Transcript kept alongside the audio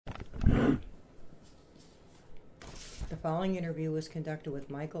following interview was conducted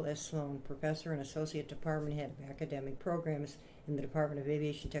with Michael S. Sloan, Professor and Associate Department Head of Academic Programs in the Department of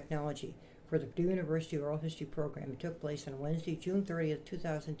Aviation Technology for the Purdue University Oral History Program. It took place on Wednesday, June 30th,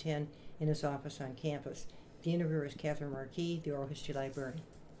 2010, in his office on campus. The interviewer is Katherine Markee, the Oral History Librarian.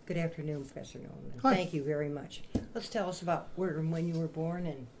 Good afternoon, Professor Nolan. Hi. Thank you very much. Let's tell us about where and when you were born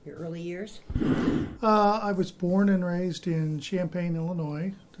and your early years. I was born and raised in Champaign,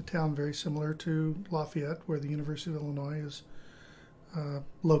 Illinois, a town very similar to Lafayette, where the University of Illinois is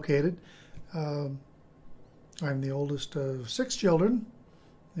located. I'm the oldest of 6 children,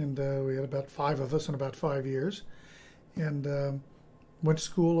 and we had about 5 of us in about 5 years. And went to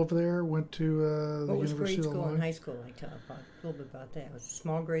school over there, went to the University of Illinois. What was grade school and high school like? Tell a little bit about that. Was it a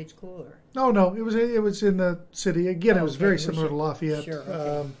small grade school? Or? No, it was in the city. Again, it was very similar to Lafayette. Sure,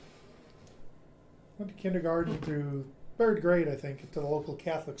 okay. Went to kindergarten through 3rd grade, I think, to the local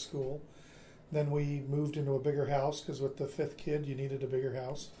Catholic school. Then we moved into a bigger house because with the 5th kid, you needed a bigger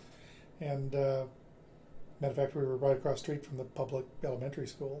house. And matter of fact, we were right across the street from the public elementary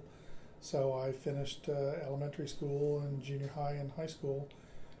school. So I finished elementary school and junior high and high school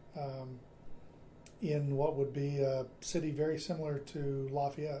in what would be a city very similar to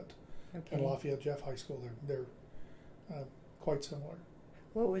Lafayette and Lafayette Jeff High School. They're quite similar.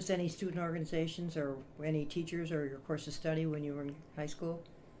 What was any student organizations or any teachers or your course of study when you were in high school?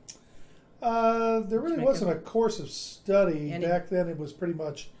 There really wasn't a course of study. Back then it was pretty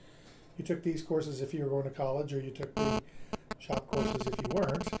much you took these courses if you were going to college, or you took the shop courses if you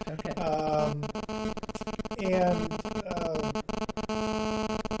weren't. Okay.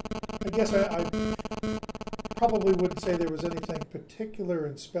 I guess I probably wouldn't say there was anything particular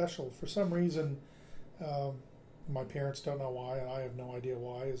and special. For some reason, my parents don't know why, and I have no idea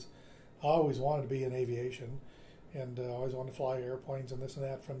why, is I always wanted to be in aviation, and I always wanted to fly airplanes and this and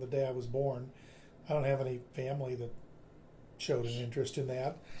that from the day I was born. I don't have any family that showed an interest in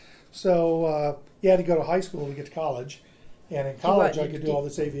that. So you had to go to high school to get to college. And in college, I could do all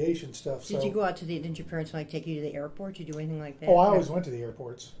this aviation stuff. Did you go out to didn't your parents take you to the airport? Did you do anything like that? Oh, I always went to the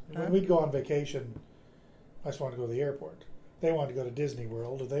airports. When we'd go on vacation, I just wanted to go to the airport. They wanted to go to Disney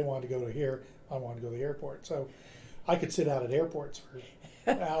World, or they wanted to go to here. I wanted to go to the airport. So I could sit out at airports for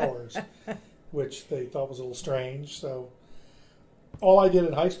hours, which they thought was a little strange. So all I did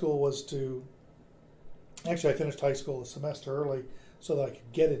in high school was actually I finished high school a semester early so that I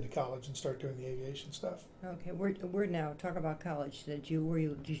could get into college and start doing the aviation stuff. Okay, we're now talk about college. Did you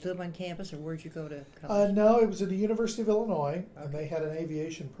live on campus, or where'd you go to college? No, it was at the University of Illinois, and they had an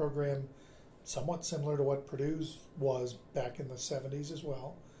aviation program somewhat similar to what Purdue's was back in the 70s as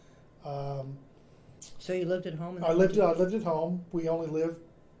well. So you lived at home? I lived at home. We only lived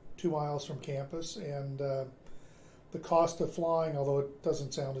 2 miles from campus, and the cost of flying, although it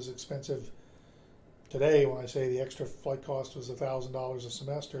doesn't sound as expensive today, when I say the extra flight cost was $1,000 a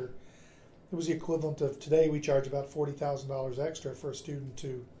semester, it was the equivalent of today we charge about $40,000 extra for a student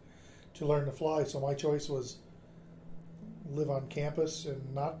to learn to fly. So my choice was live on campus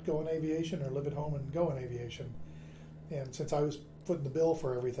and not go in aviation, or live at home and go in aviation. And since I was footing the bill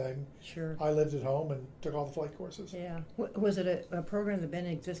for everything, sure, I lived at home and took all the flight courses. Yeah. Was it a program that had been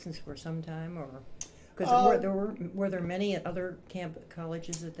in existence for some time, or? Because were there many at other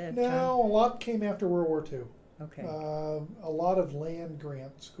colleges at that time? No, a lot came after World War II. Okay. A lot of land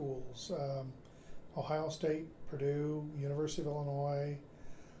grant schools, Ohio State, Purdue, University of Illinois,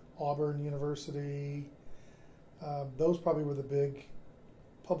 Auburn University. Those probably were the big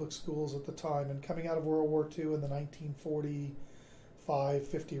public schools at the time. And coming out of World War II in the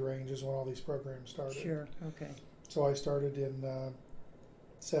 1945-50 range is when all these programs started. Sure. Okay. So I started in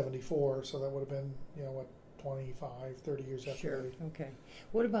 74, so that would have been 25, 30 years after. Sure. Okay.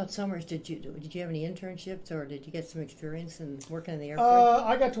 What about summers? Did you have any internships, or did you get some experience in working in the airport?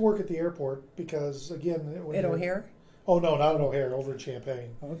 I got to work at the airport because, again, at O'Hare. Oh no, not at O'Hare. Over in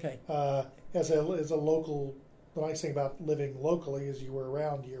Champaign. Okay. As a local, the nice thing about living locally is you were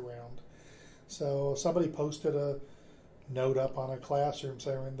around year round. So somebody posted a note up on a classroom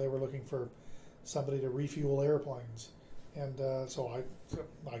saying they were looking for somebody to refuel airplanes. And so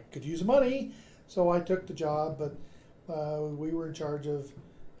I could use the money, so I took the job. But we were in charge of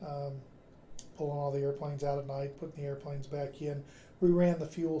pulling all the airplanes out at night, putting the airplanes back in. We ran the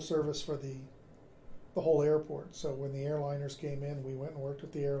fuel service for the whole airport. So when the airliners came in, we went and worked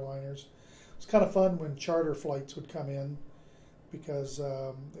with the airliners. It was kind of fun when charter flights would come in, because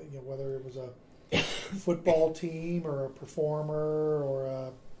whether it was a football team or a performer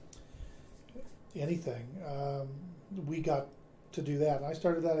or anything. We got to do that. And I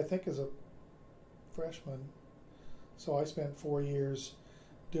started that, I think, as a freshman. So I spent 4 years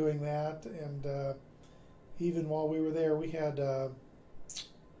doing that, and even while we were there, we had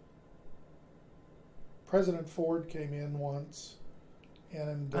President Ford came in once,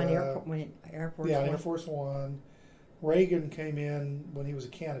 and On Air Force One? Air Force One. Reagan came in when he was a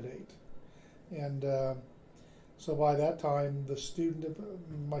candidate, and so by that time, the student,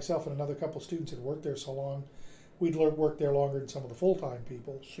 myself and another couple of students had worked there so long, we'd worked there longer than some of the full-time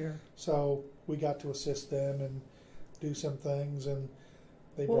people. Sure. So we got to assist them and do some things, and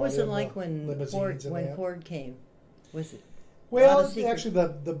they what brought was it in like when limousines Ford came? Was it? Well, actually,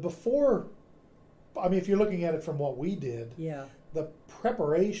 the before. I mean, if you're looking at it from what we did, Yeah. the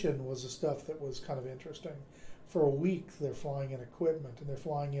preparation was the stuff that was kind of interesting. For a week, they're flying in equipment, and they're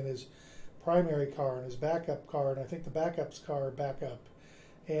flying in his primary car and his backup car, and I think the backup's car backup,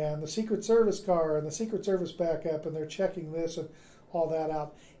 and the Secret Service car and the Secret Service backup, and they're checking this and all that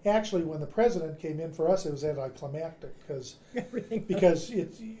out. Actually, when the president came in for us, it was anticlimactic because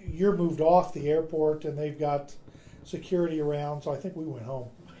you're moved off the airport and they've got security around. So I think we went home.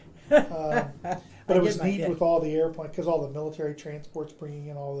 But it was neat with all the airplane because all the military transports bringing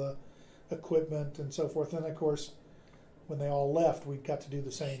in all the equipment and so forth. And of course, when they all left, we got to do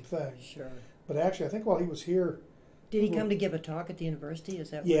the same thing. Sure. But actually, I think while he was here, did he come to give a talk at the university? Is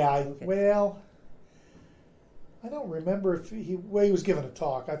that? Yeah. Okay. Well, I don't remember if he was giving a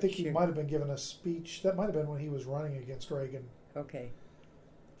talk. I think he Sure. might have been giving a speech. That might have been when he was running against Reagan Okay.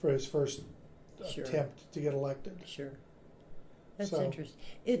 for his first Sure. attempt to get elected. Sure. That's So- interesting.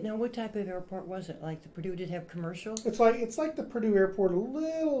 Now, what type of airport was it? Like the Purdue did have commercial? It's like the Purdue airport, a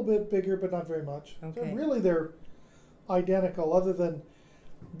little bit bigger, but not very much. Okay. They're identical, other than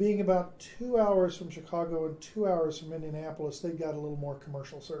being about 2 hours from Chicago and 2 hours from Indianapolis. They've got a little more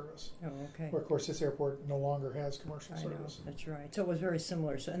commercial service. Oh, okay. Where, of course, this airport no longer has commercial I know. service. That's right. So it was very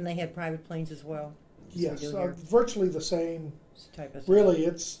similar. So, and they had private planes as well. Just Yes, we do here. virtually the same. Type of Really,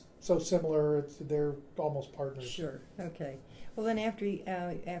 it's so similar. They're almost partners. Sure. Okay. Well, then after you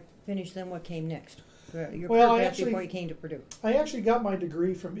finished, then what came next? Your Well, career path before you came to Purdue. I actually got my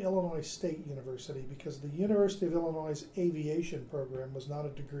degree from Illinois State University because the University of Illinois' aviation program was not a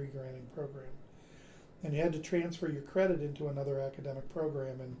degree granting program. And you had to transfer your credit into another academic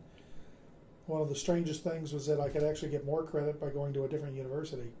program. And one of the strangest things was that I could actually get more credit by going to a different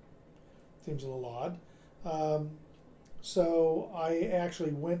university. Seems a little odd. So I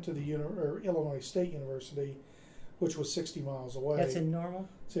actually went to the Illinois State University, which was 60 miles away. That's in Normal?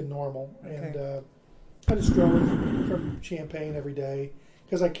 It's in Normal. Okay. And I just drove from Champaign every day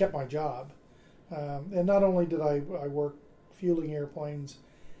because I kept my job. And not only did I work fueling airplanes,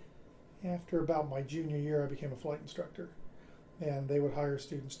 after about my junior year I became a flight instructor. And they would hire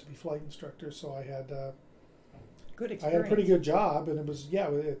students to be flight instructors, so I had Good experience. I had a pretty good job, and it was,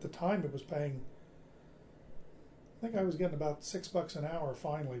 at the time it was paying, I think I was getting about $6 an hour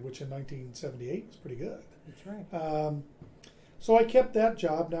finally, which in 1978 was pretty good. That's right. So I kept that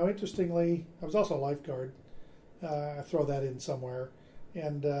job. Now, interestingly, I was also a lifeguard. I throw that in somewhere.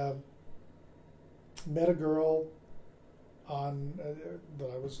 And met a girl that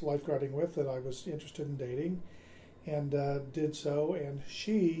I was lifeguarding with that I was interested in dating, and did so. And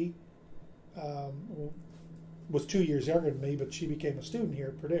she was 2 years younger than me, but she became a student here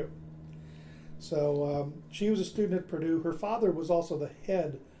at Purdue. So she was a student at Purdue. Her father was also the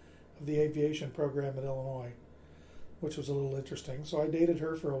head of the aviation program at Illinois, which was a little interesting. So I dated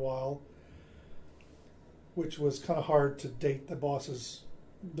her for a while, which was kind of hard to date the boss's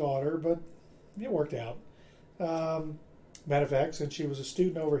daughter, but it worked out. Matter of fact, since she was a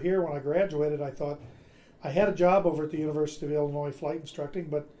student over here, when I graduated, I thought I had a job over at the University of Illinois flight instructing,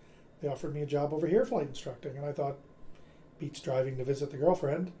 but they offered me a job over here flight instructing, and I thought, beats driving to visit the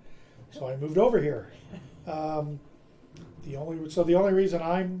girlfriend, so I moved over here. The only reason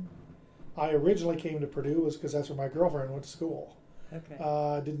I originally came to Purdue was because that's where my girlfriend went to school. Okay.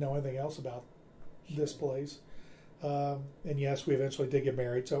 I didn't know anything else about this place. And yes, we eventually did get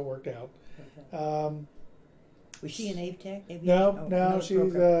married, so it worked out. Okay. Was she an AVTech? No,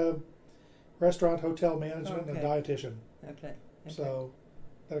 she's a restaurant, hotel management, and a dietitian. Okay. So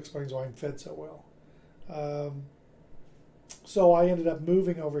that explains why I'm fed so well. So I ended up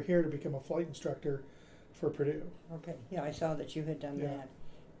moving over here to become a flight instructor for Purdue. Okay. Yeah, I saw that you had done that.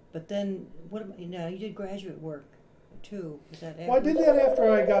 But then, you did graduate work too. Was that after? Well, I did that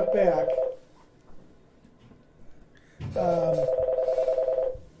after I got back. I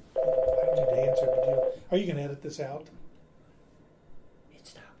don't need to answer, but are you going to edit this out? It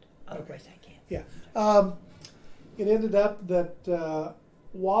stopped. Otherwise, I can't. Yeah. It ended up that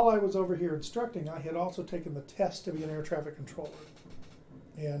while I was over here instructing, I had also taken the test to be an air traffic controller.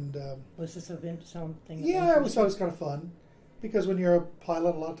 And was this something? Yeah, I always thought it was kind of fun, because when you're a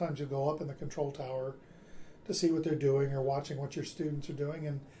pilot, a lot of times you go up in the control tower to see what they're doing or watching what your students are doing.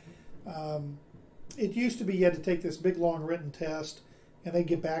 And it used to be you had to take this big, long written test, and they'd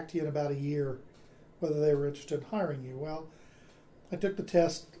get back to you in about a year whether they were interested in hiring you. Well, I took the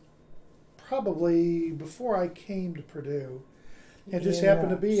test probably before I came to Purdue. It just happened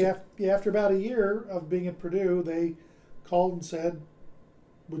to be after about a year of being at Purdue, they called and said,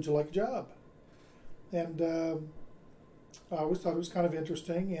 "Would you like a job?" And I always thought it was kind of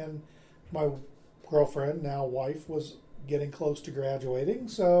interesting. And my girlfriend, now wife, was getting close to graduating,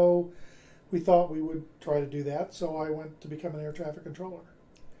 so we thought we would try to do that. So I went to become an air traffic controller.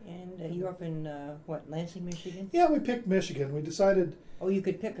 And you're up in, Lansing, Michigan? Yeah, we picked Michigan. We decided... Oh, you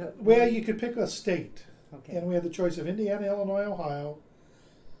could pick a... Well, you could pick a state. Okay. And we had the choice of Indiana, Illinois, Ohio,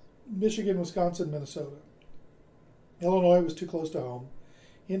 Michigan, Wisconsin, Minnesota. Illinois was too close to home.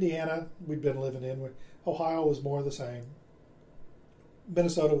 Indiana, we'd been living in. Ohio was more the same.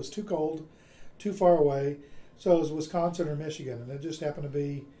 Minnesota was too cold, too far away. So it was Wisconsin or Michigan. And it just happened to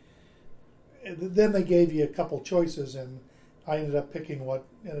be... Then they gave you a couple choices, and I ended up picking what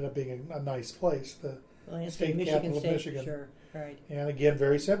ended up being a nice place, the state capital of Michigan. Sure, right. And again,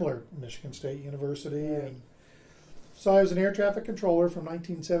 very similar, Michigan State University. Right. And so I was an air traffic controller from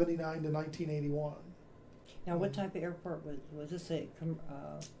 1979 to 1981. Now, what type of airport was this? They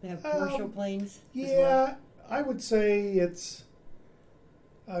have commercial planes? Yeah, as well? I would say it's.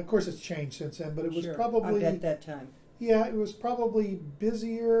 Of course, it's changed since then, but it was probably at that time. Yeah, it was probably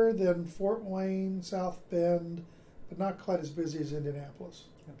busier than Fort Wayne, South Bend, but not quite as busy as Indianapolis.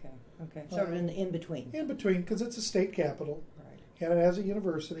 Okay. Sort of in between. In between, because it's a state capital, Right. and it has a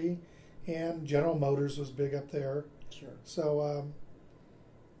university, and General Motors was big up there. Sure. So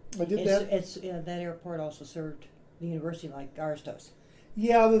I did that. That airport also served the university like ours does.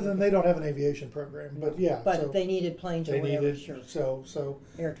 Yeah, other than they don't have an aviation program, but yeah. But so they needed planes or they whatever. needed Sure. so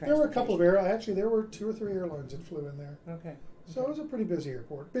Air there were a couple of actually there were 2 or 3 airlines that flew in there. Okay. So it was a pretty busy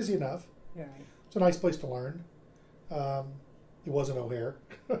airport, busy enough. Yeah. Right. It's a nice place to learn. It wasn't O'Hare.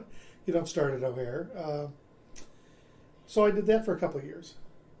 You don't start at O'Hare. So I did that for a couple of years,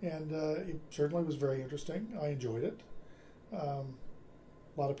 and it certainly was very interesting. I enjoyed it. A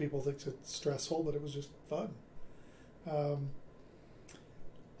lot of people think it's stressful, but it was just fun.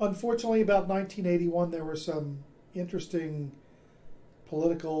 Unfortunately, about 1981, there were some interesting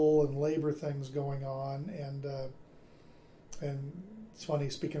political and labor things going on, and it's funny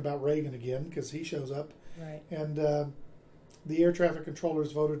speaking about Reagan again because he shows up, Right. and the air traffic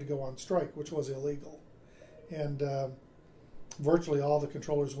controllers voted to go on strike, which was illegal, and virtually all the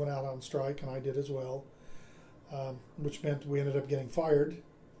controllers went out on strike, and I did as well, which meant we ended up getting fired.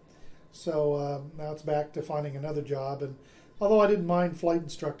 So now it's back to finding another job, and although I didn't mind flight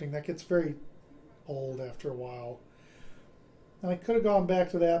instructing, that gets very old after a while. And I could have gone back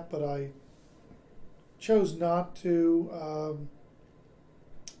to that, but I chose not to.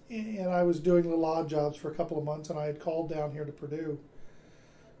 And I was doing little odd jobs for a couple of months, and I had called down here to Purdue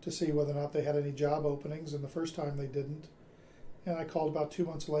to see whether or not they had any job openings, and the first time they didn't. And I called about 2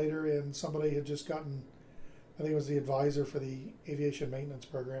 months later, and somebody had just gotten, I think it was the advisor for the aviation maintenance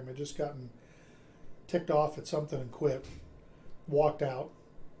program, had just gotten ticked off at something and quit. Walked out,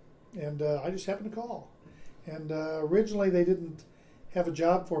 and I just happened to call. And originally they didn't have a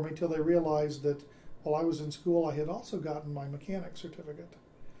job for me until they realized that while I was in school I had also gotten my mechanic certificate.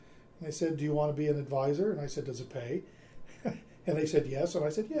 And they said, "Do you want to be an advisor?" And I said, "Does it pay?" And they said yes, and I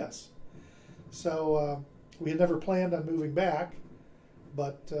said yes. So we had never planned on moving back,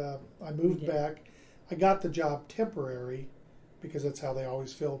 but I moved back. I got the job temporary because that's how they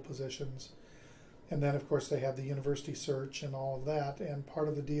always fill positions. And then, of course, they have the university search and all of that. And part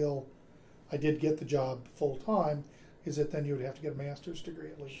of the deal, I did get the job full-time, is that then you would have to get a master's degree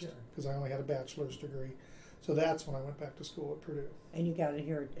at least, because I only had a bachelor's degree. So that's when I went back to school at Purdue. And you got it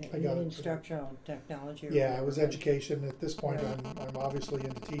here in instructional technology? Yeah, it was education. At this point, I'm obviously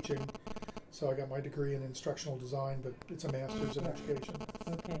into teaching. So I got my degree in instructional design, but it's a master's in education.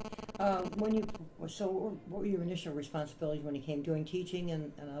 Okay. What were your initial responsibilities when you came doing teaching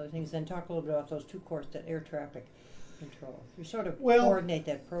and other things? Then talk a little bit about those 2 courses, that air traffic control. You sort of coordinate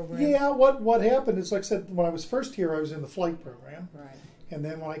that program. Yeah, what happened is, like I said, when I was first here, I was in the flight program. Right. And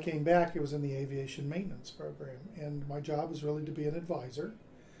then when I came back, it was in the aviation maintenance program. And my job was really to be an advisor.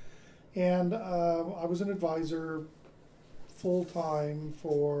 And I was an advisor full-time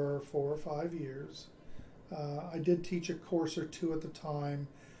for 4 or 5 years. I did teach a course or 2 at the time,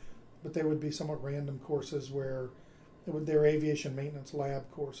 but they would be somewhat random courses where they were aviation maintenance lab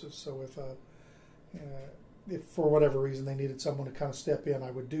courses. So if for whatever reason they needed someone to kind of step in, I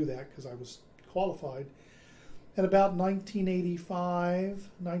would do that because I was qualified. And about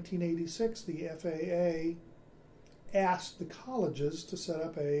 1985, 1986, the FAA asked the colleges to set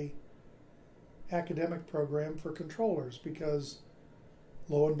up a academic program for controllers because,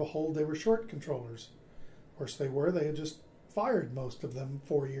 lo and behold, they were short controllers. Of course, they had just fired most of them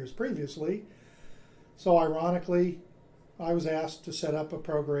 4 years previously. So ironically, I was asked to set up a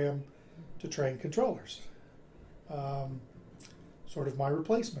program to train controllers. Sort of my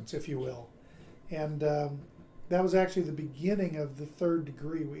replacements, if you will. And that was actually the beginning of the third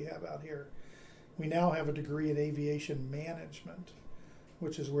degree we have out here. We now have a degree in aviation management,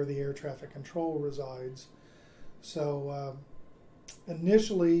 which is where the air traffic control resides. So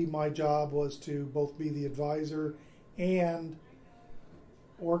initially my job was to both be the advisor and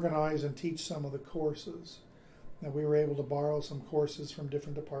organize and teach some of the courses. Now, we were able to borrow some courses from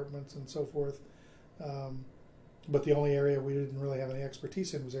different departments and so forth, but the only area we didn't really have any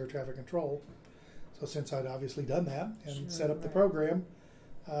expertise in was air traffic control. So since I'd obviously done that and set up the program,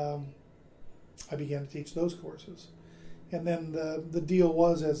 I began to teach those courses. And then the deal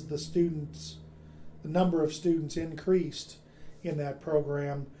was, as the number of students increased in that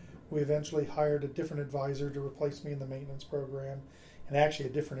program, we eventually hired a different advisor to replace me in the maintenance program, and actually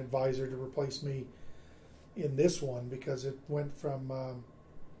a different advisor to replace me in this one, because it went from,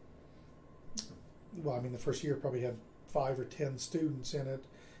 the first year probably had 5 or 10 students in it,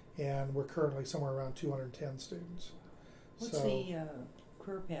 and we're currently somewhere around 210 students. What's the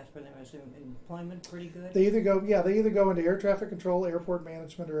career path for them? Is employment pretty good? They either go into air traffic control, airport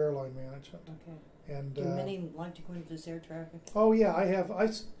management, or airline management. Okay. And do many like to go into this air traffic? Oh yeah,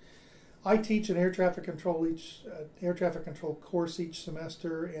 I teach an air traffic control course each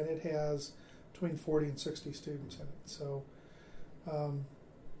semester, and it has between 40 and 60 students in it. So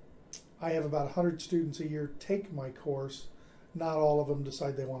I have about 100 students a year take my course. Not all of them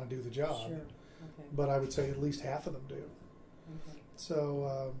decide they want to do the job, sure. Okay. But I would say at least half of them do. Okay.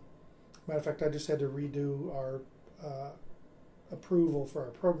 So, matter of fact, I just had to redo our approval for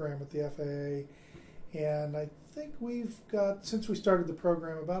our program with the FAA, and I think we've got, since we started the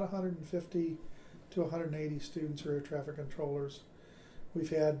program, about 150 to 180 students who are air traffic controllers. We've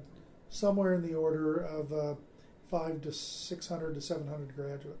had somewhere in the order of 500 to 600 to 700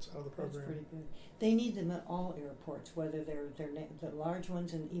 graduates out of the program. That's pretty good. They need them at all airports, whether they're the large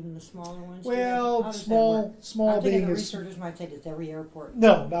ones and even the smaller ones. Well, small I'm being the is, researchers might say it's every airport.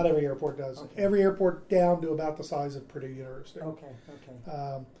 No, not every airport does. Okay. Every airport down to about the size of Purdue University. Okay.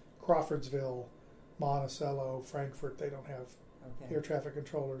 Crawfordsville, Monticello, Frankfurt, they don't have air traffic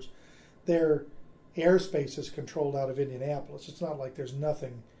controllers. Their airspace is controlled out of Indianapolis. It's not like there's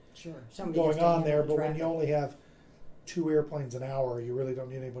nothing going on there, but when you only have 2 airplanes an hour, you really don't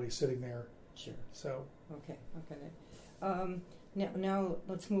need anybody sitting there. Sure. So. Okay. Now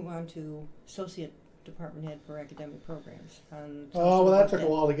let's move on to associate department head for academic programs. That took a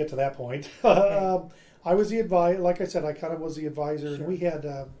while to get to that point. Okay. I was the advisor. Like I said, I kind of was the advisor, Sure. and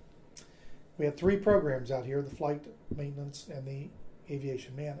we had 3 programs out here: the flight maintenance and the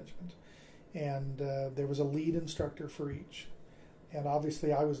aviation management, and there was a lead instructor for each. And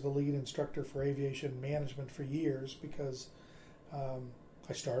obviously, I was the lead instructor for aviation management for years because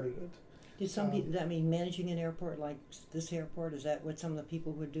I started it. Did some people, managing an airport like this airport, is that what some of the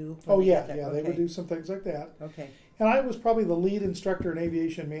people would do? They would do some things like that. Okay. And I was probably the lead instructor in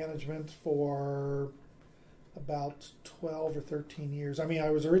aviation management for about 12 or 13 years.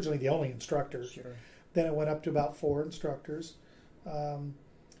 I was originally the only instructor. Sure. Then it went up to about 4 instructors.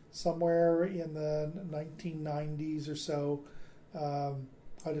 Somewhere in the 1990s or so,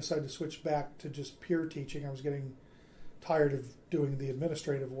 I decided to switch back to just pure teaching. I was getting tired of doing the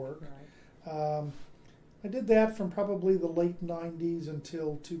administrative work. Right. I did that from probably the late 90s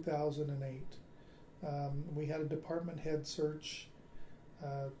until 2008. We had a department head search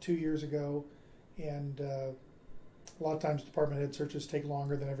 2 years ago, and a lot of times department head searches take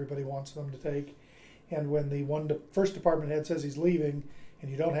longer than everybody wants them to take. And when the first department head says he's leaving and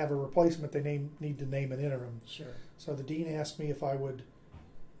you don't have a replacement, they need to name an interim. Sure. So the dean asked me if I would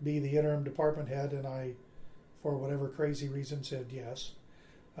be the interim department head, and I, for whatever crazy reason, said yes.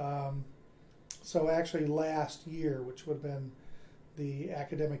 So actually last year, which would have been the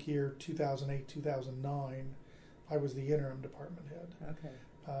academic year 2008-2009, I was the interim department head. Okay.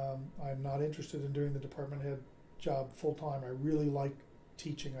 I'm not interested in doing the department head job full time. I really like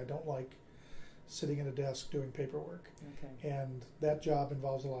teaching. I don't like sitting at a desk doing paperwork. Okay. And that job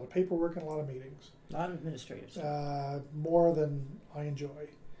involves a lot of paperwork and a lot of meetings. A lot of administrative stuff. More than I enjoy.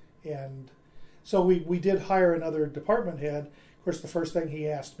 And so we did hire another department head. Of course, the first thing he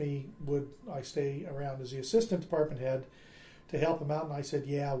asked me, would I stay around as the assistant department head to help him out? And I said,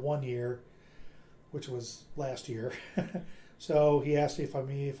 yeah, 1 year, which was last year. So he asked me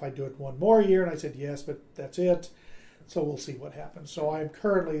if I'd do it one more year, and I said yes, but that's it. So we'll see what happens. So I'm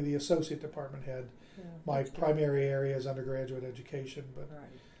currently the associate department head. Yeah, My that's good. primary area is undergraduate education, but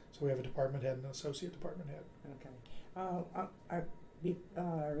Right. so we have a department head and an associate department head. Okay. Are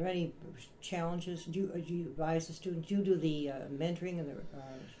there any challenges? Do you advise the students? Do you do the mentoring and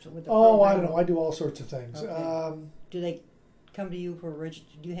with the Oh, I program? don't know. I do all sorts of things. Okay. Do they come to you for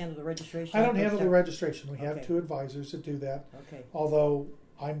do you handle the registration? I don't handle the registration. We have Okay. 2 advisors that do that, Okay, although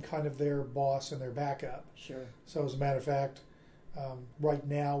I'm kind of their boss and their backup. sure. So as a matter of fact, right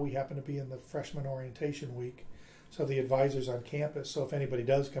now we happen to be in the freshman orientation week. So the advisor's on campus. So if anybody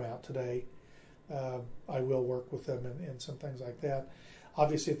does come out today, I will work with them in some things like that.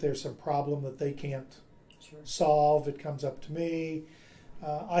 Obviously, if there's some problem that they can't Sure. solve, it comes up to me.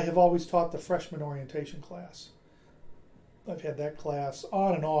 I have always taught the freshman orientation class. I've had that class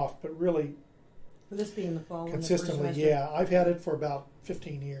on and off, but really Will this be in the fall? when the first consistently, semester? yeah. I've had it for about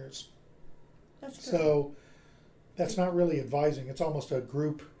 15 years. That's good. So that's not really advising. It's almost a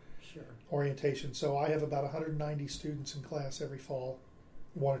group Sure. orientation. So I have about 190 students in class every fall,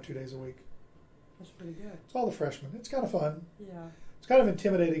 1 or 2 days a week. That's pretty good. It's all the freshmen. It's kind of fun. Yeah. It's kind of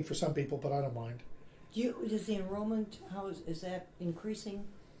intimidating for some people, but I don't mind. Does the enrollment, how is that increasing?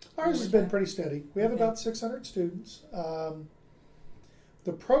 Ours has been pretty steady. We have Okay. about 600 students.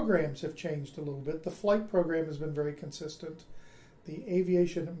 The programs have changed a little bit. The flight program has been very consistent. The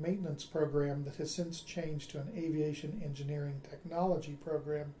aviation maintenance program, that has since changed to an aviation engineering technology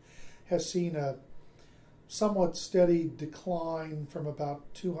program, has seen a somewhat steady decline from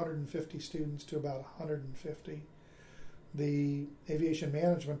about 250 students to about 150. The aviation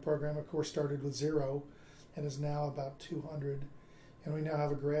management program, of course, started with 0 and is now about 200. And we now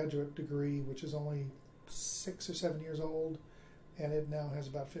have a graduate degree, which is only 6 or 7 years old, and it now has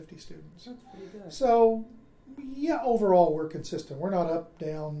about 50 students. That's pretty good. So, yeah, overall we're consistent. We're not up,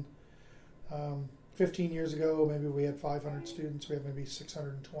 down. 15 years ago, maybe we had 500 students. We have maybe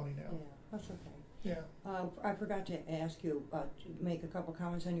 620 now. Yeah, that's okay. Yeah. I forgot to ask you to make a couple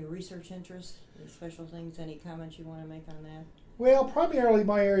comments on your research interests, your special things. Any comments you want to make on that? Well, primarily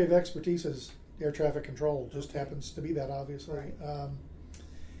my area of expertise is air traffic control. Just happens to be that, obviously. Right.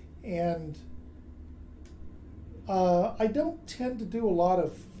 And I don't tend to do a lot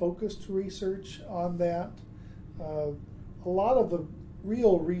of focused research on that. A lot of the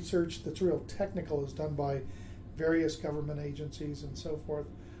real research that's real technical is done by various government agencies and so forth.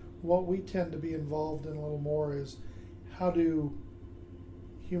 What we tend to be involved in a little more is how do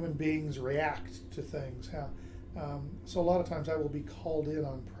human beings react to things. So a lot of times I will be called in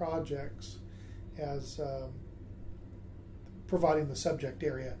on projects as providing the subject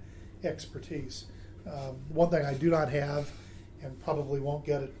area expertise. One thing I do not have and probably won't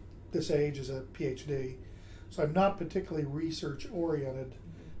get at this age is a PhD. So I'm not particularly research oriented.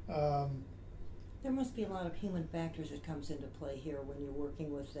 There must be a lot of human factors that comes into play here when you're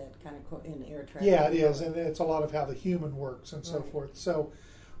working with that kind of in air traffic. Yeah, it is, and it's a lot of how the human works and so Right. forth. So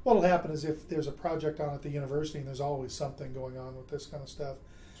what will happen is if there's a project on at the university, and there's always something going on with this kind of stuff,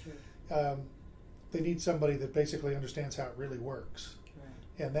 Sure. they need somebody that basically understands how it really works.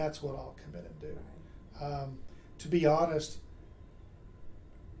 Right. And that's what I'll come in and do. Right. To be honest,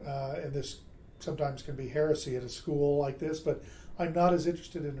 and this sometimes can be heresy at a school like this, but I'm not as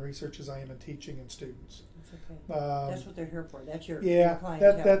interested in research as I am in teaching and students. That's okay. That's what they're here for. That's your Yeah,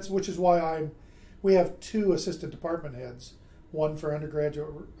 clientele. that's which is why we have 2 assistant department heads, one for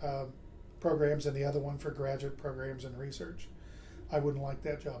undergraduate programs and the other one for graduate programs and research. I wouldn't like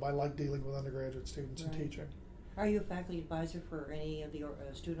that job. I like dealing with undergraduate students and Right. teaching. Are you a faculty advisor for any of the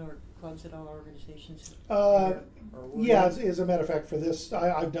student clubs at all, organizations? Yeah, Yeah. as a matter of fact, for this,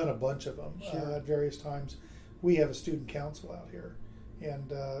 I've done a bunch of them Sure. at various times. We have a student council out here,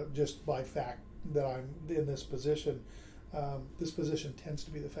 and just by fact that I'm in this position tends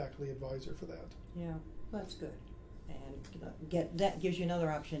to be the faculty advisor for that. Yeah, that's good. And that gives you another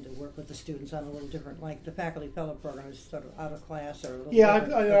option to work with the students on a little different, like the faculty fellow program is sort of out of class or a little Yeah,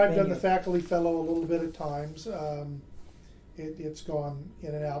 different I've done venue. the faculty fellow a little bit at times. It's gone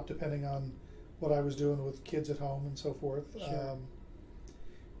in and out depending on what I was doing with kids at home and so forth. Sure.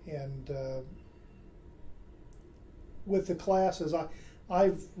 With the classes,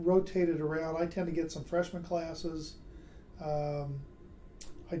 I've rotated around. I tend to get some freshman classes.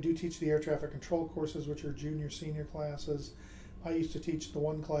 I do teach the air traffic control courses, which are junior, senior classes. I used to teach the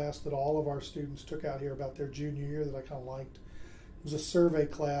one class that all of our students took out here about their junior year that I kind of liked. It was a survey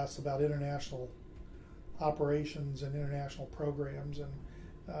class about international operations and international programs, and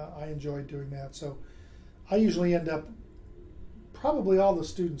I enjoyed doing that. So I usually end up, probably all the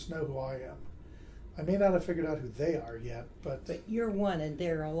students know who I am. I may not have figured out who they are yet, but you're one, and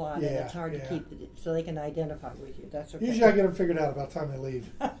they're a lot, and Yeah, it's hard to yeah. keep it so they can identify with you. That's okay. usually I get them figured out about the time they leave.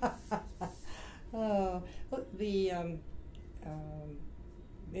 Look, the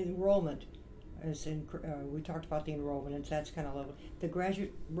enrollment is we talked about the enrollment, and that's kind of low. The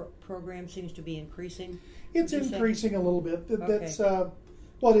graduate program seems to be increasing. It's Would you say? increasing a little bit. Okay. That's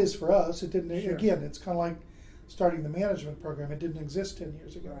what it is for us. It didn't. Sure. Again, it's kind of like starting the management program. It didn't exist 10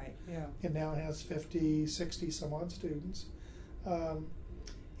 years ago. Right. Yeah. It now has 50, 60 some odd students.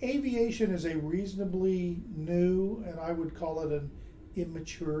 Aviation is a reasonably new, and I would call it an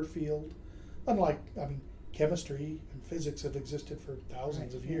immature field. Unlike, chemistry and physics have existed for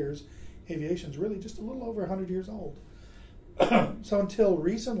thousands of years. Aviation is really just a little over 100 years old. So until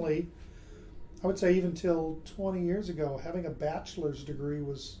recently, I would say even till 20 years ago, having a bachelor's degree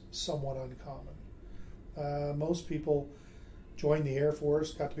was somewhat uncommon. Most people joined the Air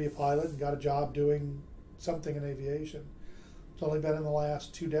Force, got to be a pilot, and got a job doing something in aviation. It's only been in the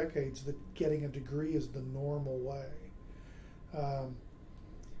last 2 decades that getting a degree is the normal way.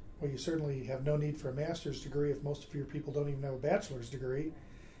 Well, you certainly have no need for a master's degree if most of your people don't even have a bachelor's degree.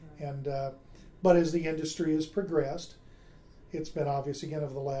 And but as the industry has progressed, it's been obvious again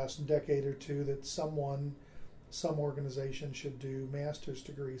over the last decade or two that some organization should do master's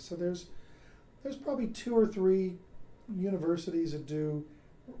degrees. So there's probably 2 or 3 universities that do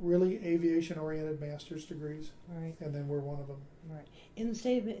really aviation-oriented master's degrees, Right. and then we're one of them. Right. In the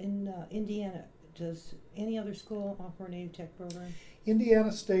state of Indiana, does any other school offer an AVTech program?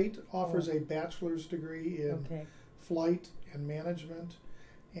 Indiana State offers a bachelor's degree in Okay. flight and management,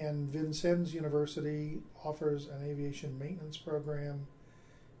 and Vincennes University offers an aviation maintenance program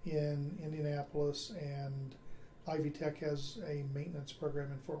in Indianapolis, and Ivy Tech has a maintenance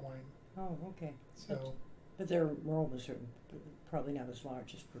program in Fort Wayne. Oh, okay. So, But their enrollment is probably not as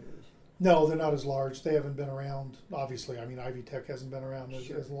large as Purdue's. no, they're not as large. They haven't been around, obviously. Ivy Tech hasn't been around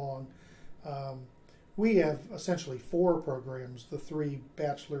Sure. as long. We have essentially 4 programs, the 3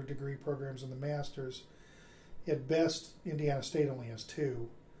 bachelor degree programs and the master's. At best, Indiana State only has 2.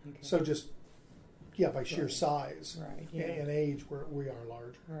 Okay. So just, by sheer Right. size Right. Yeah. and age, we are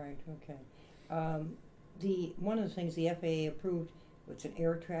larger. Right. Okay. One of the things the FAA approved was an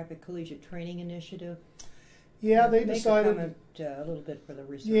air traffic collegiate training initiative. Yeah, they Make decided. a comment a little bit for the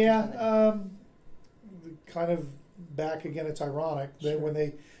researchers. on that. Yeah, kind of back again. It's ironic that Sure.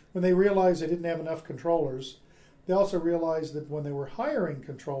 when they realized they didn't have enough controllers, they also realized that when they were hiring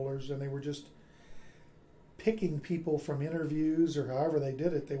controllers and they were just picking people from interviews or however they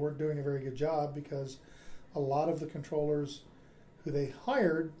did it, they weren't doing a very good job, because a lot of the controllers who they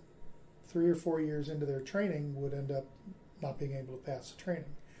hired 3 or 4 years into their training would end up not being able to pass the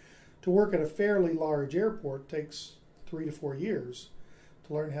training. To work at a fairly large airport takes 3 to 4 years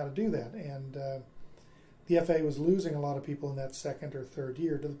to learn how to do that, and the FAA was losing a lot of people in that 2nd or 3rd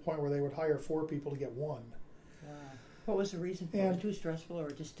year, to the point where they would hire 4 people to get 1. Wow. What was the reason for it? Was it too stressful,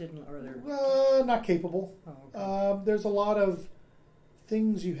 or just didn't, or they're... Not capable. Oh, okay. There's a lot of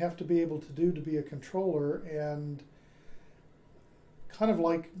things you have to be able to do to be a controller, and kind of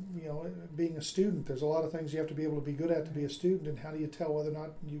like being a student. There's a lot of things you have to be able to be good at to be a student, and how do you tell whether or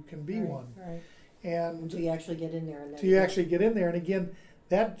not you can be one? Right. And Until you actually get in there. And again,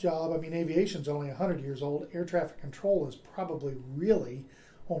 that job, aviation's only 100 years old. Air traffic control is probably really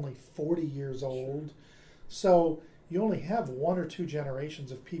only 40 years old. So you only have 1 or 2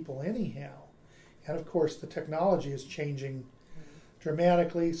 generations of people anyhow. And of course, the technology is changing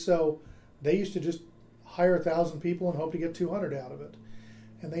dramatically. So they used to just hire 1,000 people and hope to get 200 out of it.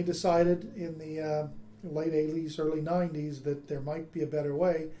 And they decided in the late 80s, early 90s that there might be a better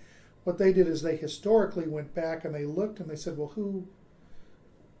way. What they did is they historically went back and they looked and they said, well,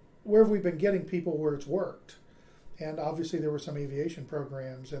 where have we been getting people where it's worked? And obviously there were some aviation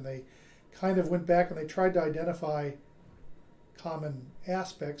programs, and they kind of went back and they tried to identify common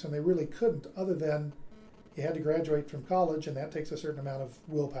aspects, and they really couldn't, other than you had to graduate from college, and that takes a certain amount of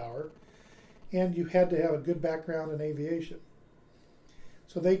willpower, and you had to have a good background in aviation.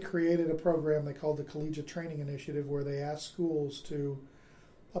 So they created a program they called the Collegiate Training Initiative, where they asked schools to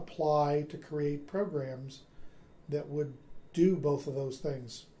apply to create programs that would do both of those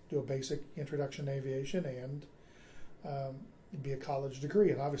things, do a basic introduction to aviation and be a college degree.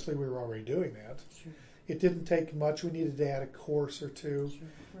 And obviously we were already doing that. Sure. It didn't take much. We needed to add a course or 2. Sure.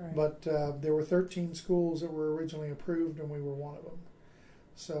 Right. But there were 13 schools that were originally approved, and we were one of them.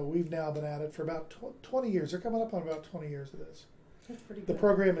 So we've now been at it for about 20 years. They're coming up on about 20 years of this. That's pretty The good.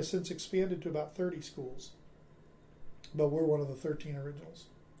 program has since expanded to about 30 schools, but we're one of the 13 originals.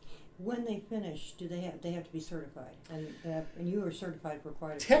 When they finish, do they have to be certified? And you are certified for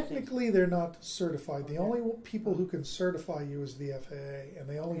quite a few things. Technically, they're not certified. Okay. The only people who can certify you is the FAA, and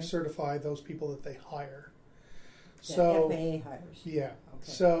they only Okay. certify those people that they hire. The So FAA hires. yeah, Okay.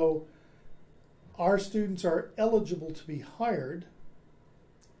 so our students are eligible to be hired,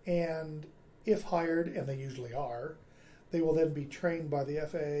 and if hired, and they usually are, they will then be trained by the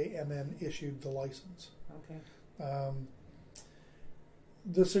FAA and then issued the license. Okay.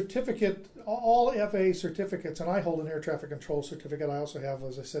 The certificate, all FAA certificates, and I hold an air traffic control certificate. I also have,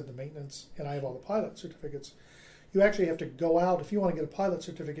 as I said, the maintenance, and I have all the pilot certificates. You actually have to go out, if you want to get a pilot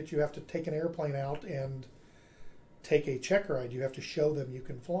certificate, you have to take an airplane out and take a check ride. You have to show them you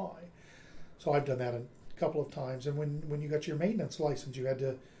can fly. So I've done that a couple of times. And when you got your maintenance license, you had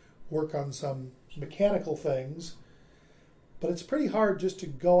to work on some mechanical things. But it's pretty hard just to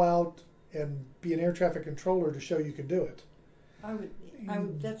go out and be an air traffic controller to show you can do it. I would.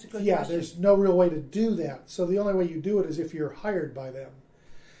 That's a good Yeah, question. there's no real way to do that. So the only way you do it is if you're hired by them.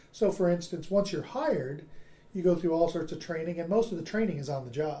 So for instance, once you're hired, you go through all sorts of training, and most of the training is on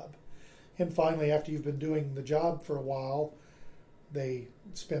the job. And finally, after you've been doing the job for a while, they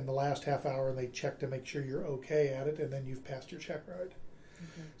spend the last half hour and they check to make sure you're okay at it, and then you've passed your check ride.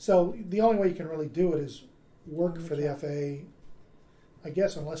 Okay. So the only way you can really do it is work On the for the job. FAA, I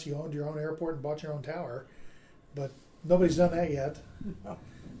guess, unless you owned your own airport and bought your own tower. But nobody's done that yet. No,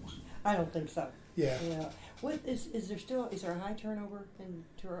 I don't think so. Yeah. Yeah. What is there a high turnover in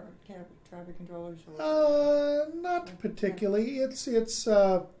traffic controllers? Or? Not particularly. It's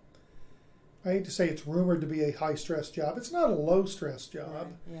I hate to say it's rumored to be a high stress job. It's not a low stress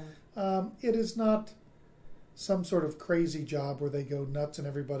job. Right, yeah. It is not some sort of crazy job where they go nuts and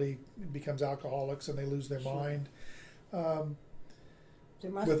everybody becomes alcoholics and they lose their Sure. mind. There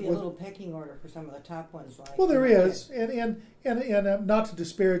must be a little pecking order for some of the top ones. Like Well, there is, and not to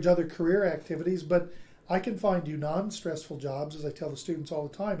disparage other career activities, but I can find you non-stressful jobs, as I tell the students all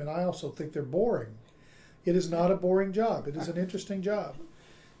the time, and I also think they're boring. It is not a boring job. It is an interesting job.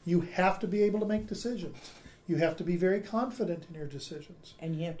 You have to be able to make decisions. You have to be very confident in your decisions.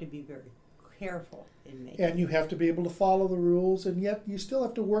 And you have to be very careful in making. And you have to be able to follow the rules, and yet you still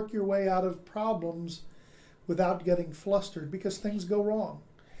have to work your way out of problems without getting flustered because things go wrong.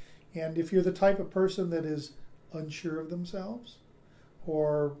 And if you're the type of person that is unsure of themselves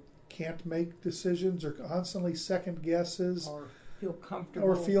or can't make decisions or constantly second guesses or feel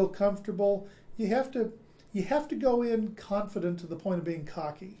comfortable. you have to go in confident to the point of being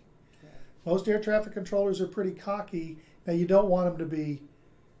cocky. Yeah. Most air traffic controllers are pretty cocky. Now, you don't want them to be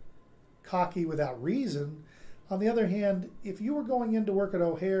cocky without reason. On the other hand, if you were going into work at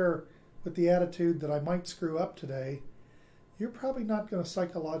O'Hare with the attitude that I might screw up today, you're probably not going to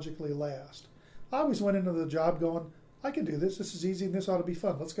psychologically last. I always went into the job going, I can do this. This is easy and this ought to be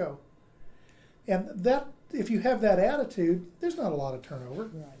fun. Let's go. And that, if you have that attitude, there's not a lot of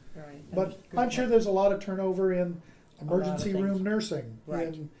turnover. Right. But I'm sure there's a lot of turnover in emergency room nursing Right.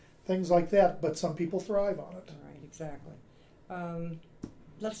 and things like that, but some people thrive on it. Right, exactly.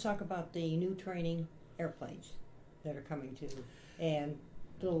 Let's talk about the new training airplanes that are coming to, and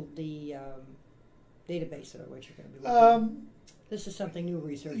the database of what you're going to be looking at. This is something new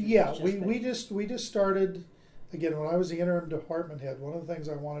research. Yeah, we just started. Again, when I was the interim department head, one of the things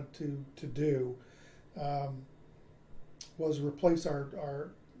I wanted to do was replace our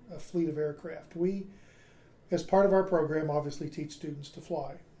fleet of aircraft. We, as part of our program, obviously teach students to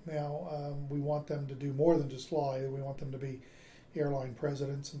fly. Now, we want them to do more than just fly. We want them to be airline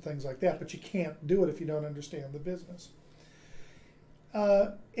presidents and things like that, but you can't do it if you don't understand the business.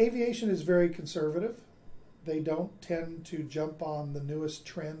 Aviation is very conservative. They don't tend to jump on the newest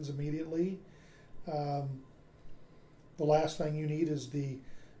trends immediately. The last thing you need is the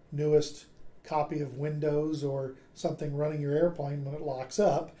newest copy of Windows or something running your airplane when it locks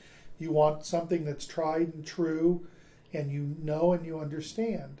up. You want something that's tried and true and you know and you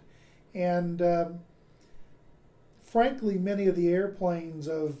understand. And frankly, many of the airplanes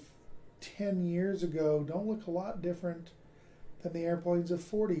of 10 years ago don't look a lot different than the airplanes of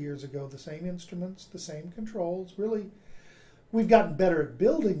 40 years ago. The same instruments, the same controls. Really, we've gotten better at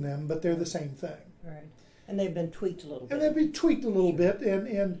building them, but they're the same thing. Right. And they've been tweaked a little bit. And they've been tweaked a little bit.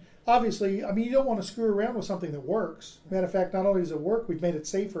 And obviously, I mean, you don't want to screw around with something that works. Matter of fact, not only does it work, we've made it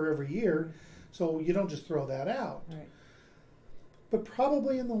safer every year, so you don't just throw that out. Right. But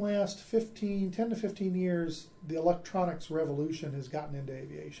probably in the last 10 to 15 years, the electronics revolution has gotten into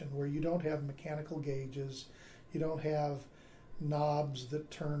aviation, where you don't have mechanical gauges, you don't have knobs that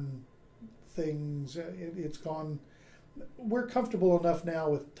turn things. It's gone. We're comfortable enough now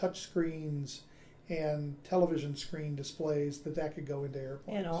with touch screens and television screen displays that could go into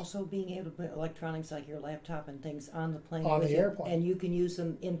airplanes. And also being able to put electronics like your laptop and things on the plane. On with the you, airplane. and you can use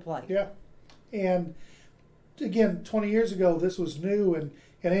them in flight. Yeah. And again, 20 years ago, this was new, and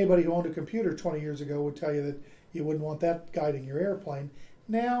anybody who owned a computer 20 years ago would tell you that you wouldn't want that guiding your airplane.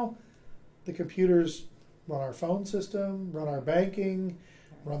 Now, the computers run our phone system, run our banking,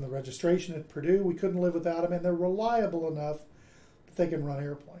 run the registration at Purdue. We couldn't live without them, and they're reliable enough that they can run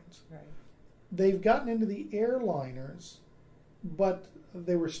airplanes. Right. They've gotten into the airliners, but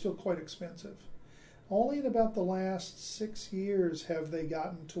they were still quite expensive. Only in about the last 6 years have they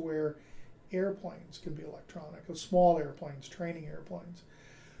gotten to where airplanes can be electronic, small airplanes, training airplanes.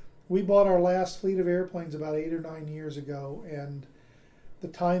 We bought our last fleet of airplanes about 8 or 9 years ago, and the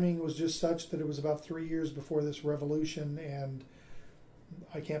timing was just such that it was about 3 years before this revolution, and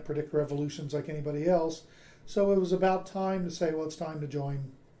I can't predict revolutions like anybody else. So it was about time to say, well, it's time to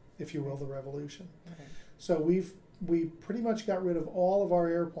join, if you will, the revolution. Okay. So we pretty much got rid of all of our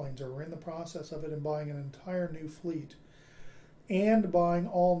airplanes, or we're in the process of it, and buying an entire new fleet, and buying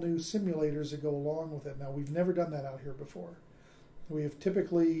all new simulators that go along with it. Now, we've never done that out here before. We have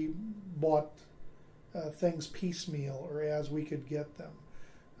typically bought things piecemeal or as we could get them.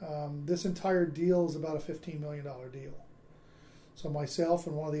 This entire deal is about a $15 million deal. So myself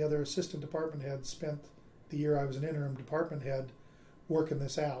and one of the other assistant department heads spent the year I was an interim department head working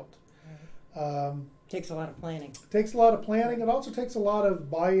this out. Right. Takes a lot of planning. Takes a lot of planning. It also takes a lot of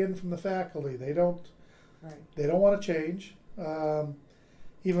buy-in from the faculty. They don't want to change.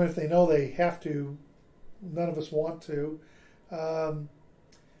 Even if they know they have to, none of us want to.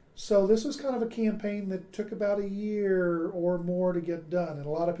 So this was kind of a campaign that took about a year or more to get done, and a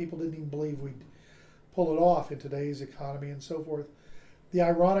lot of people didn't even believe we'd pull it off in today's economy and so forth. The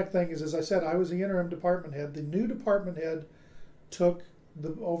ironic thing is, as I said, I was the interim department head. The new department head took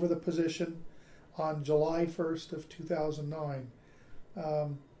over the position on July 1st of 2009.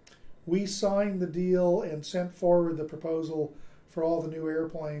 We signed the deal and sent forward the proposal for all the new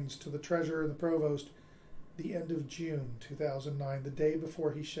airplanes to the treasurer and the provost the end of June 2009, the day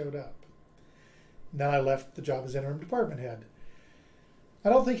before he showed up. Now I left the job as interim department head. I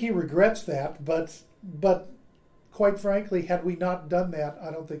don't think he regrets that, but quite frankly, had we not done that,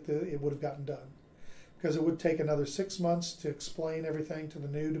 I don't think that it would have gotten done, because it would take another 6 months to explain everything to the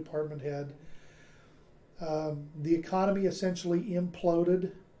new department head. The economy essentially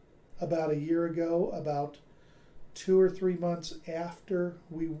imploded about a year ago, about 2 or 3 months after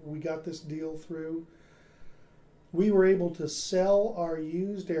we got this deal through. We were able to sell our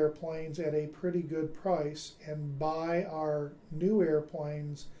used airplanes at a pretty good price and buy our new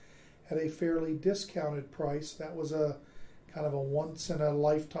airplanes at a fairly discounted price. That was a kind of a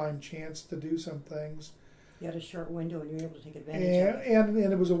once-in-a-lifetime chance to do some things. You had a short window and you were able to take advantage of it.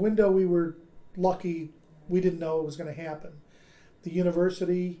 And it was a window we were lucky we didn't know it was going to happen. The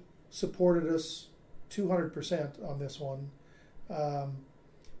university supported us 200% on this one.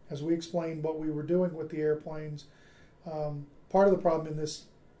 As we explained what we were doing with the airplanes, part of the problem in this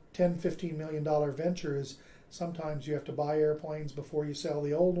 $10–15 million venture is sometimes you have to buy airplanes before you sell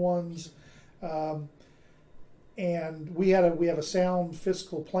the old ones. And we have a sound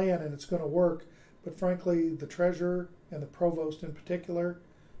fiscal plan, and it's going to work. But frankly, the treasurer and the provost in particular,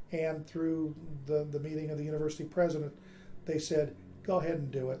 and through the meeting of the university president, they said, go ahead and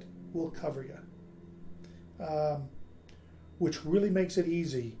do it. We'll cover you. Which really makes it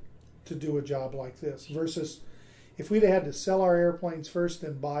easy to do a job like this versus if we'd had to sell our airplanes first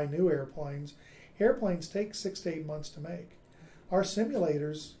and buy new airplanes. Airplanes take 6 to 8 months to make. Our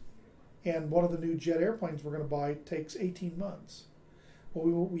simulators and one of the new jet airplanes we're going to buy takes 18 months.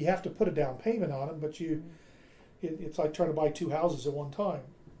 Well, we have to put a down payment on them, but it's like trying to buy 2 houses at one time.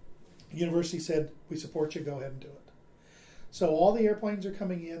 The university said, we support you, go ahead and do it. So all the airplanes are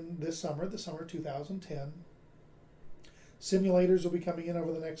coming in this summer, the summer 2010. Simulators will be coming in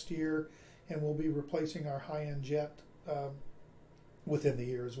over the next year, and we'll be replacing our high-end jet within the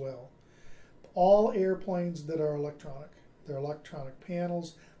year as well. All airplanes that are electronic, they're electronic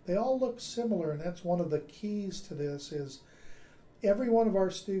panels. They all look similar, and that's one of the keys to this is every one of our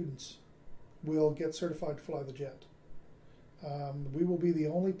students will get certified to fly the jet. We will be the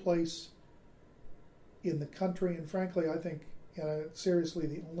only place in the country, and frankly, I think, seriously,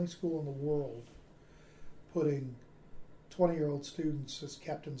 the only school in the world putting 20-year-old students as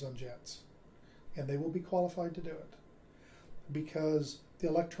captains on jets. And they will be qualified to do it because the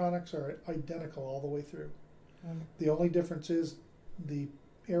electronics are identical all the way through. The only difference is the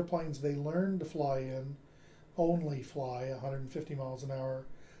airplanes they learn to fly in only fly 150 miles an hour.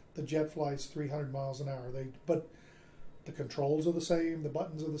 The jet flies 300 miles an hour. But the controls are the same, the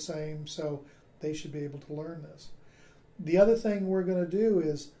buttons are the same, so they should be able to learn this. The other thing we're going to do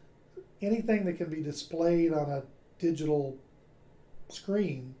is anything that can be displayed on a digital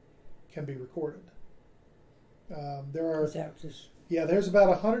screen can be recorded. There's about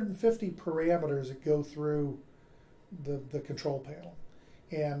 150 parameters that go through the control panel,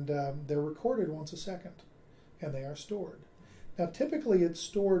 and they're recorded once a second, and they are stored. Now, typically it's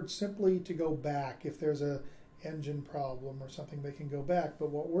stored simply to go back. If there's a engine problem or something, they can go back. But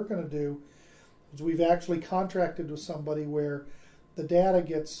what we're going to do is we've actually contracted with somebody where the data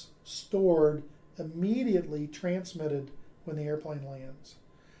gets stored, immediately transmitted when the airplane lands.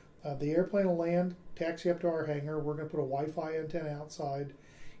 The airplane will land, taxi up to our hangar. We're going to put a Wi-Fi antenna outside,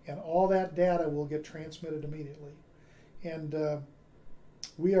 and all that data will get transmitted immediately. And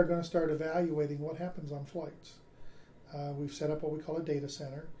we are going to start evaluating what happens on flights. We've set up what we call a data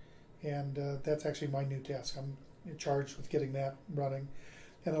center, and that's actually my new task. I'm charged with getting that running,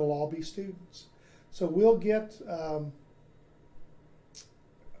 and it'll all be students. So we'll get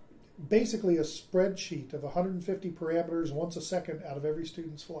basically a spreadsheet of 150 parameters once a second out of every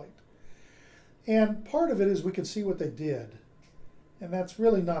student's flight. And part of it is we can see what they did, and that's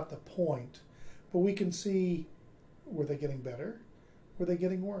really not the point, but we can see, were they getting better? Were they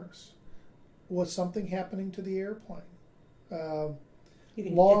getting worse? Was something happening to the airplane? You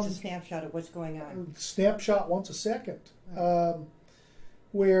can get a snapshot of what's going on. Snapshot once a second.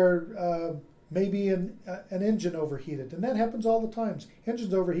 Where maybe an engine overheated. And that happens all the time.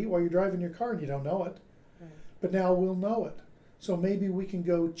 Engines overheat while you're driving your car and you don't know it. Right. But now we'll know it. So maybe we can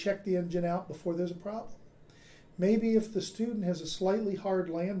go check the engine out before there's a problem. Maybe if the student has a slightly hard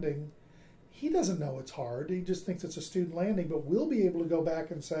landing, he doesn't know it's hard. He just thinks it's a student landing. But we'll be able to go back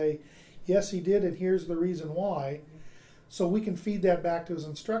and say, yes, he did, and here's the reason why. So we can feed that back to his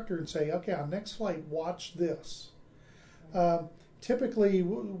instructor and say, okay, on next flight, watch this. Typically,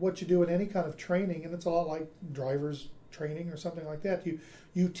 what you do in any kind of training, and it's a lot like driver's training or something like that,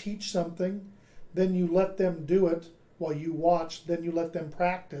 you teach something, then you let them do it while you watch, then you let them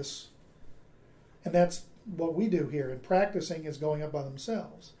practice. And that's what we do here. And practicing is going up by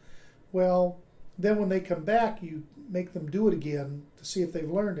themselves. Well, then when they come back, you make them do it again to see if they've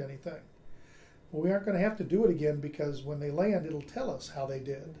learned anything. Well, we aren't going to have to do it again because when they land, it'll tell us how they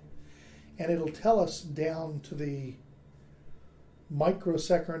did. And it'll tell us down to the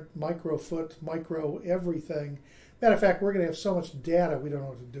microsecond, microfoot, micro everything. Matter of fact, we're going to have so much data we don't know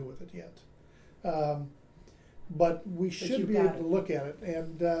what to do with it yet. But we should be able to look at it.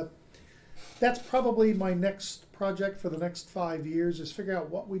 And that's probably my next project for the next 5 years, is figure out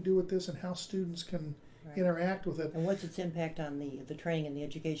what we do with this and how students can interact with it. And what's its impact on the training and the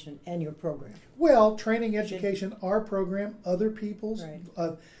education and your program? Well, training, education, our program, other people's.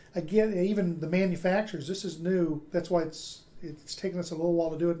 Right. Again, even the manufacturers, this is new. That's why it's taken us a little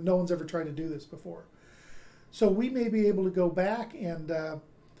while to do it. No one's ever tried to do this before. So we may be able to go back and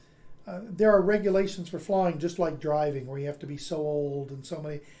there are regulations for flying, just like driving, where you have to be so old and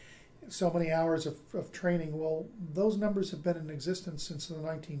so many hours of training. Well, those numbers have been in existence since the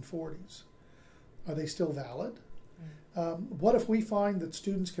 1940s. Are they still valid? What if we find that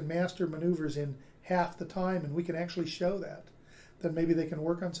students can master maneuvers in half the time and we can actually show that? Then maybe they can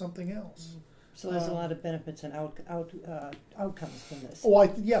work on something else. So there's a lot of benefits and outcomes from this.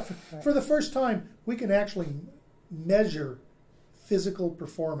 For the first time, we can actually measure physical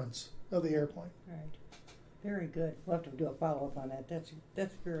performance of the airplane. Right. Very good. We'll have to do a follow-up on that. That's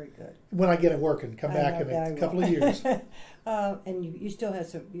very good. When I get it working, come back in a couple of years. And you still have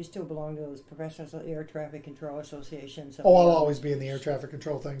you still belong to those professional air traffic control associations. I'll always be in the air traffic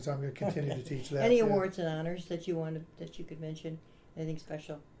control things. I'm going to continue to teach that. Any awards and honors that you could mention? Anything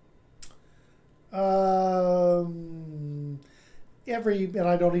special? And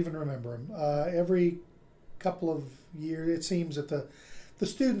I don't even remember them. Every couple of years, it seems that the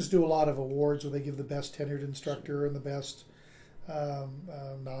students do a lot of awards where they give the best tenured instructor and the best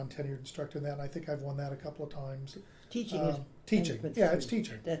non-tenured instructor in that. And I think I've won that a couple of times. Teaching. It's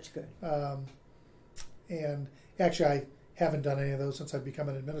teaching. That's good. And actually, I haven't done any of those since I've become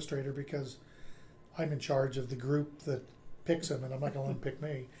an administrator because I'm in charge of the group that picks them, and I'm not going to let them pick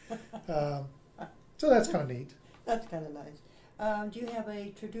me. So that's kind of neat. That's kind of nice. Do you have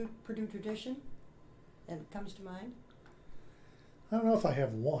a Purdue tradition that comes to mind? I don't know if I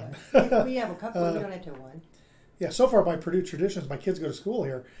have one. We have a couple. You don't have to have one. Yeah, so far my Purdue traditions, my kids go to school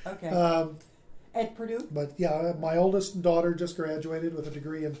here. Okay. At Purdue? But yeah, my oldest daughter just graduated with a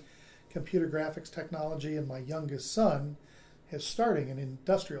degree in computer graphics technology, and my youngest son is starting in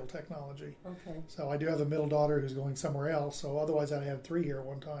industrial technology. Okay. So I do have a middle daughter who's going somewhere else, so otherwise I'd have 3 here at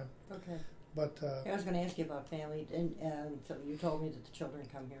one time. Okay. But I was going to ask you about family, and so you told me that the children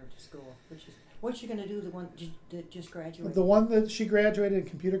come here to school. What's she going to do? The one that just graduated. the one that she graduated in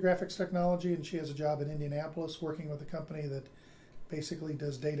computer graphics technology, and she has a job in Indianapolis working with a company that basically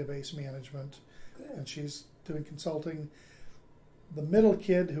does database management. Good. And she's doing consulting. The middle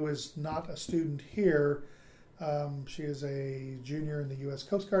kid, who is not a student here, she is a junior in the U.S.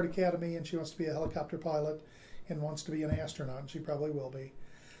 Coast Guard Academy, and she wants to be a helicopter pilot and wants to be an astronaut, and she probably will be.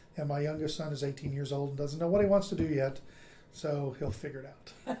 And my youngest son is 18 years old and doesn't know what he wants to do yet, so he'll figure it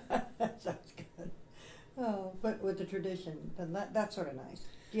out. That sounds good. Oh, but with the tradition, then that's sort of nice.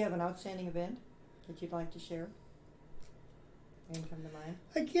 Do you have an outstanding event that you'd like to share? Anything come to mind?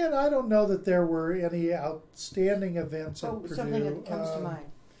 Again, I don't know that there were any outstanding events at Purdue. Something that comes to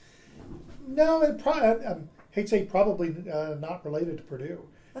mind. No, I hate to say probably not related to Purdue.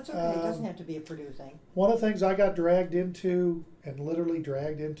 That's okay. It doesn't have to be a Purdue thing. One of the things I got dragged into, and literally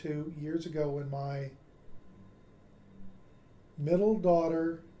dragged into years ago, when my middle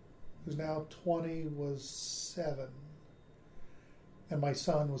daughter, who's now 20, was 7, and my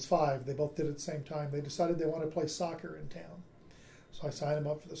son was 5. They both did it at the same time. They decided they wanted to play soccer in town. So I signed them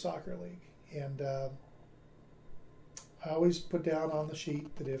up for the soccer league. And I always put down on the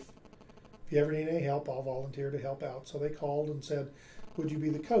sheet that if you ever need any help, I'll volunteer to help out. So they called and said, would you be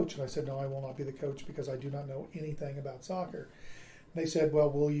the coach? And I said, no, I will not be the coach because I do not know anything about soccer. And they said, well,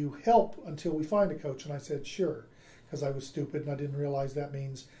 will you help until we find a coach? And I said, sure, because I was stupid and I didn't realize that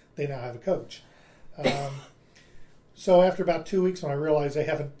means they now have a coach. So after about 2 weeks, when I realized they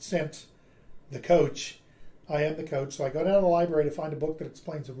haven't sent the coach, I am the coach. So I go down to the library to find a book that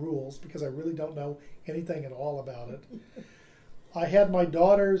explains the rules because I really don't know anything at all about it. I had my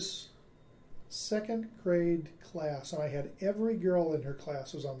daughter's 2nd grade class, and I had every girl in her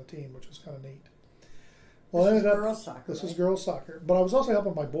class was on the team, which was kind of neat. Well, this was girls soccer. This was girls soccer, but I was also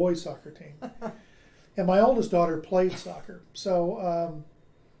helping my boys soccer team, and my oldest daughter played soccer. So,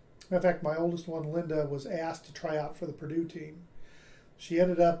 in fact, my oldest one, Linda, was asked to try out for the Purdue team. She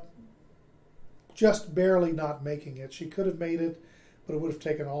ended up just barely not making it. She could have made it, but it would have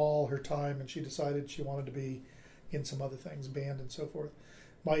taken all her time, and she decided she wanted to be in some other things, band and so forth.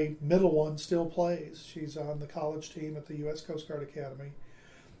 My middle one still plays. She's on the college team at the U.S. Coast Guard Academy.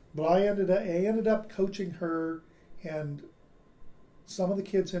 But I ended up coaching her and some of the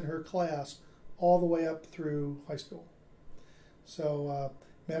kids in her class all the way up through high school. So,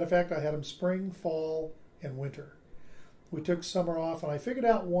 matter of fact, I had them spring, fall, and winter. We took summer off, and I figured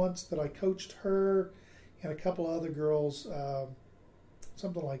out once that I coached her and a couple of other girls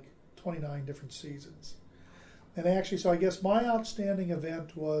something like 29 different seasons. And actually, so I guess my outstanding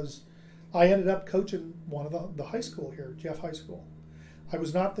event was I ended up coaching one of the high school here, Jeff High School. I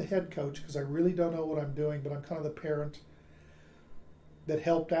was not the head coach because I really don't know what I'm doing, but I'm kind of the parent that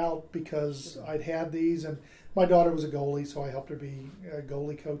helped out because I'd had these, and my daughter was a goalie, so I helped her be a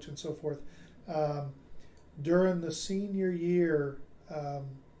goalie coach and so forth. During the senior year,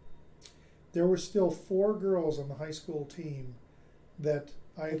 there were still 4 girls on the high school team that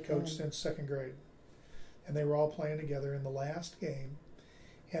I had coached since 2nd grade. And they were all playing together in the last game.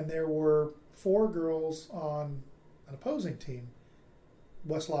 And there were 4 girls on an opposing team,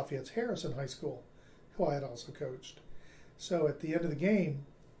 West Lafayette's Harrison High School, who I had also coached. So at the end of the game,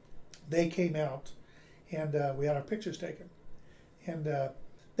 they came out, and we had our pictures taken. And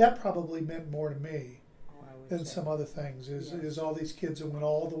that probably meant more to me than some other things, is all these kids that went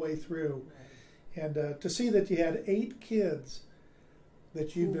all the way through. Right. And to see that you had 8 kids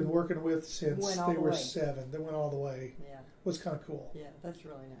that you'd been working with since they were 7, that went all the way, was kind of cool. Yeah, that's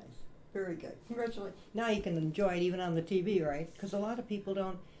really nice. Very good. Congratulations. Now you can enjoy it even on the TV, right? Because a lot of people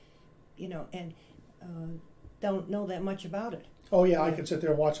don't, and don't know that much about it. Oh, yeah, I can sit there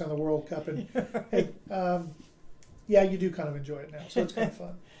and watch on the World Cup, and hey, you do kind of enjoy it now, so it's kind of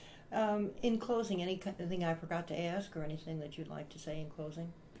fun. In closing, anything I forgot to ask or anything that you'd like to say in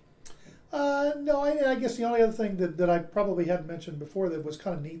closing? No, I guess the only other thing that I probably hadn't mentioned before that was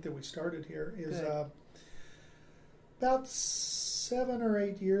kind of neat that we started here is about 7 or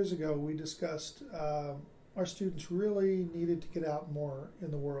 8 years ago we discussed our students really needed to get out more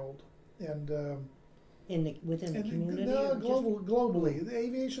in the world and within the community. No, globally. The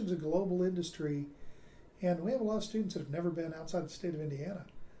aviation's a global industry, and we have a lot of students that have never been outside the state of Indiana,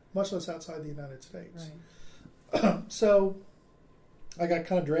 much less outside the United States. Right. So I got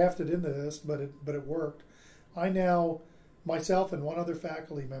kind of drafted into this, but it worked. I now, myself and one other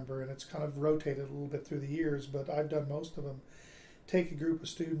faculty member, and it's kind of rotated a little bit through the years, but I've done most of them, take a group of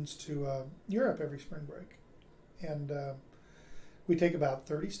students to Europe every spring break. And we take about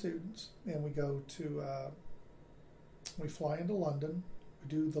 30 students, and we go to, we fly into London, We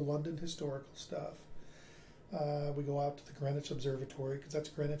do the London historical stuff. We go out to the Greenwich Observatory because that's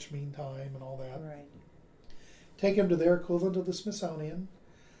Greenwich Mean Time and all that. Right. Take them to their equivalent of the Smithsonian.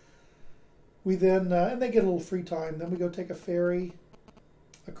 We then, and they get a little free time, then we go take a ferry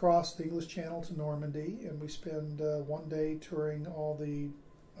across the English Channel to Normandy, and we spend one day touring all the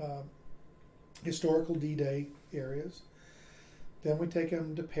historical D-Day areas. Then we take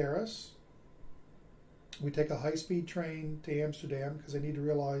them to Paris. We take a high-speed train to Amsterdam because they need to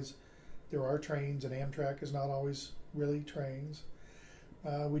realize there are trains, and Amtrak is not always really trains.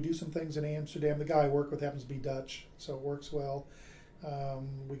 We do some things in Amsterdam. The guy I work with happens to be Dutch, so it works well.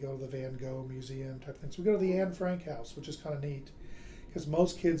 We go to the Van Gogh Museum type things. We go to the Anne Frank house, which is kind of neat because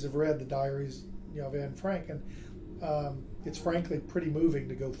most kids have read the diaries, of Anne Frank, and it's frankly pretty moving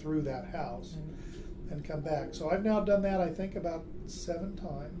to go through that house and come back. So I've now done that, I think, about 7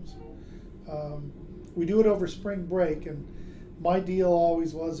 times. We do it over spring break, and my deal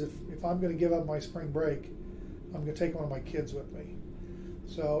always was if I'm going to give up my spring break, I'm going to take one of my kids with me.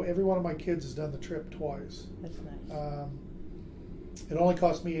 So every one of my kids has done the trip twice. That's nice. It only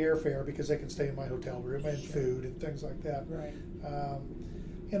costs me airfare because they can stay in my hotel room and food and things like that. Right.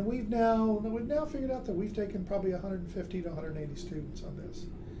 And we've now figured out that we've taken probably 150 to 180 students on this,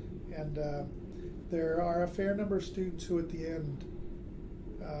 and there are a fair number of students who, at the end,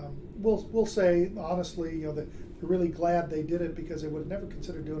 we'll say honestly, that they're really glad they did it because they would have never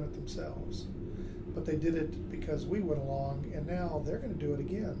considered doing it themselves, but they did it because we went along, and now they're going to do it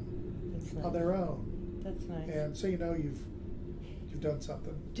again on their own. That's nice. And so you've done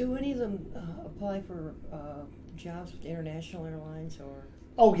something. Do any of them apply for jobs with international airlines or?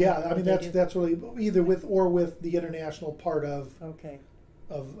 Oh yeah, I mean that's really either with the international part of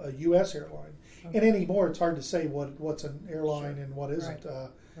a U.S. airline. Okay. And anymore, it's hard to say what's an airline and what isn't.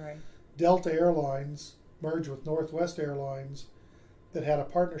 Right. Delta Airlines merged with Northwest Airlines that had a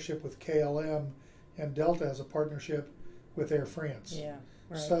partnership with KLM, and Delta has a partnership with Air France. Yeah.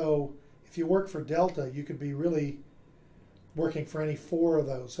 Right. So if you work for Delta, you could be really working for any 4 of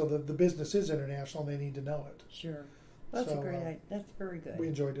those. So the business is international, and they need to know it. Sure. That's a great idea. That's very good. We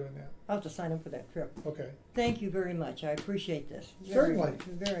enjoy doing that. I'll have to sign up for that trip. Okay. Thank you very much. I appreciate this. Certainly.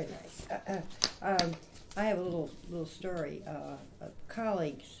 Very nice. I have a little story. A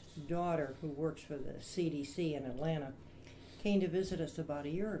colleague's daughter who works for the CDC in Atlanta came to visit us about a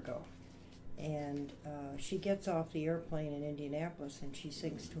year ago. And she gets off the airplane in Indianapolis and she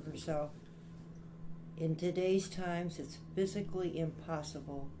thinks to herself, in today's times, it's physically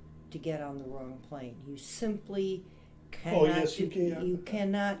impossible to get on the wrong plane. You simply cannot you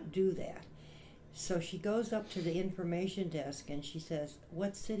cannot do that. So she goes up to the information desk and she says,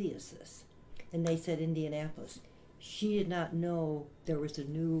 "What city is this?" And they said Indianapolis. She did not know there was a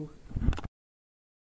new